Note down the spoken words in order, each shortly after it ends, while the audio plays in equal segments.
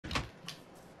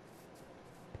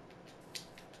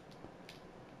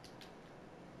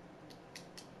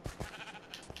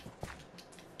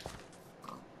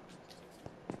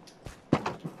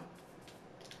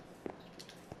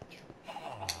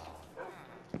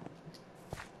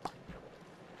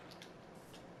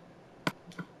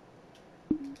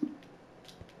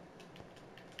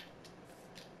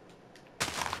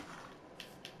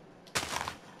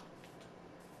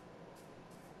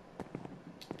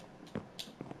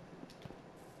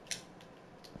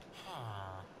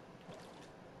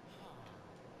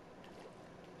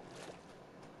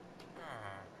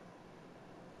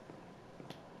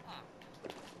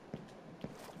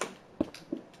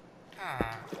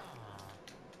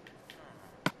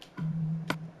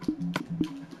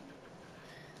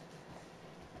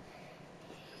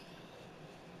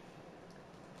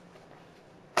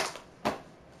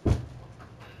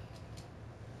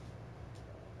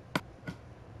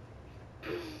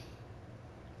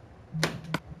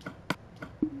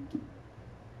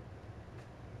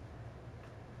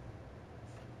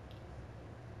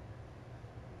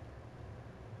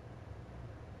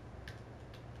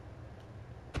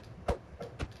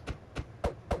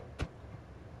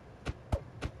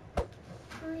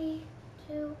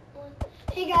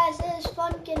guys,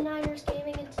 FunkinNiners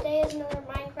Gaming, and today is another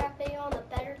Minecraft video on the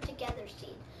Better Together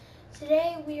seed.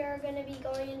 Today we are going to be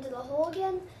going into the hole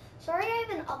again. Sorry I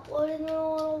haven't uploaded in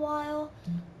a little while.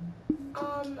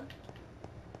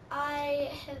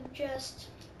 I have just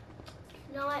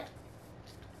not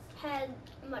had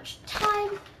much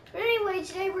time. But anyway,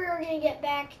 today we are going to get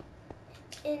back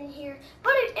in here. And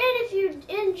if you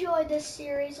enjoyed this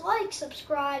series, like,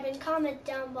 subscribe, and comment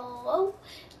down below.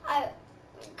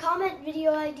 Comment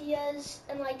video ideas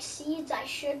and like seeds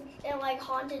and like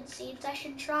haunted seeds I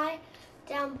should try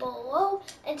down below,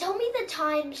 and tell me the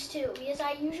times too, because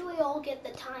I usually all get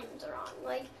the times wrong.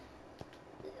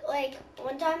 Like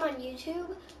one time on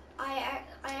YouTube, I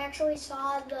actually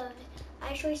saw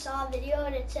a video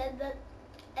and it said that,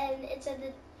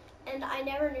 and I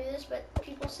never knew this, but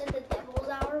people said the devil's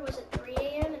hour was at 3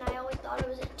 a.m. and I always thought it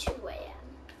was at 2 a.m.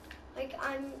 Like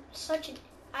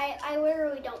I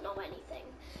literally don't know anything.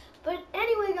 But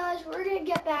anyway, guys, we're gonna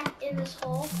get back in this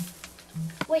hole.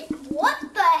 Wait, what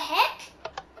the heck?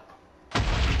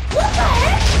 What the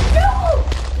heck? No!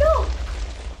 No!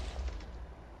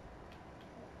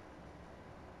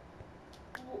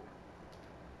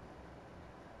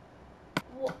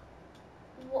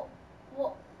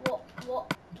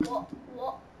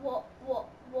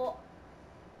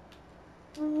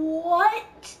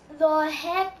 What the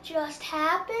heck just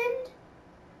happened?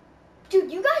 Dude,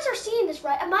 you guys are seeing this,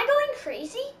 right? Am I going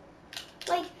crazy?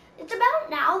 Like, it's about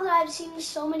now that I've seen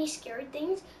so many scary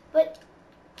things, but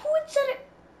who had said it?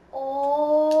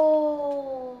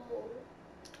 Oh.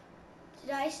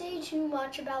 Did I say too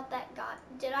much about that guy?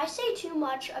 Did I say too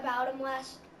much about him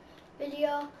last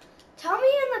video? Tell me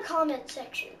in the comment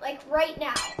section, like right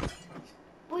now.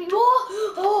 Wait,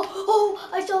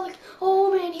 I saw, like,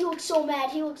 oh man, he looks so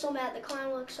mad. He looks so mad. The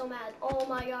clown looks so mad. Oh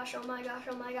my gosh, oh my gosh,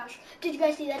 oh my gosh. Did you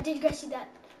guys see that? Did you guys see that?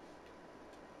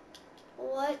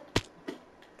 What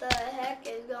the heck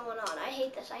is going on? I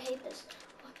hate this. I hate this.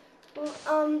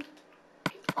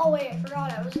 Oh wait, I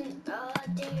forgot I was in,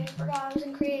 dang it, I forgot I was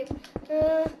in creative.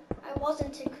 I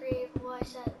wasn't in creative, what I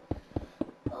said.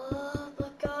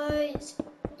 But guys,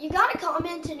 you gotta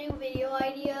comment a new video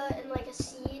idea and like a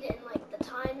seed and like the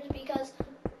times, because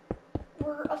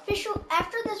we're official.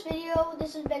 After this video,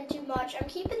 this has been too much. I'm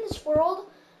keeping this world.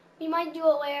 We might do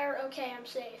it later. Okay, I'm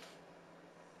safe.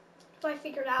 So I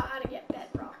figured out how to get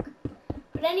bedrock.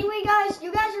 But anyway, guys,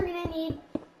 you guys are gonna need.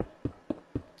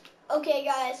 Okay,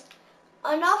 guys,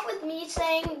 enough with me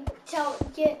saying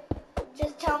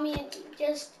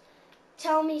just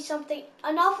tell me something.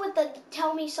 Enough with the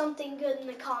tell me something good in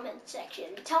the comment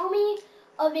section. Tell me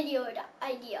a video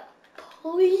idea,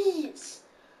 please.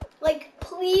 Like,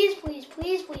 please, please,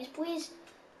 please, please, please.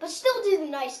 But still do the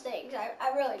nice things.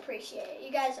 I really appreciate it.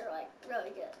 You guys are like really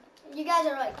good. You guys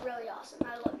are like really awesome.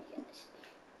 I love you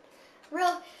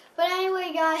guys. But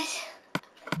anyway, guys,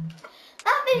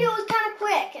 that video was kind of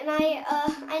quick, and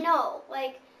I know.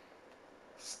 Like,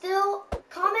 still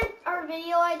comment our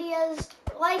video ideas.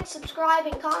 Like, subscribe,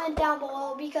 and comment down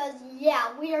below, because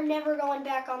yeah, we are never going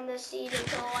back on this seed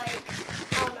until like,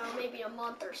 I don't know, maybe a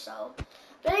month or so.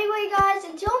 But anyway, guys,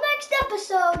 until next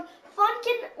episode,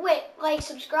 like,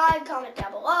 subscribe, comment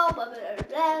down below, blah, blah, blah,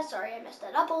 blah. Sorry, I messed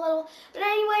that up a little. But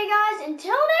anyway, guys,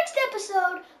 until next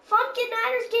episode,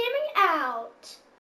 FunkinNiners Gaming out.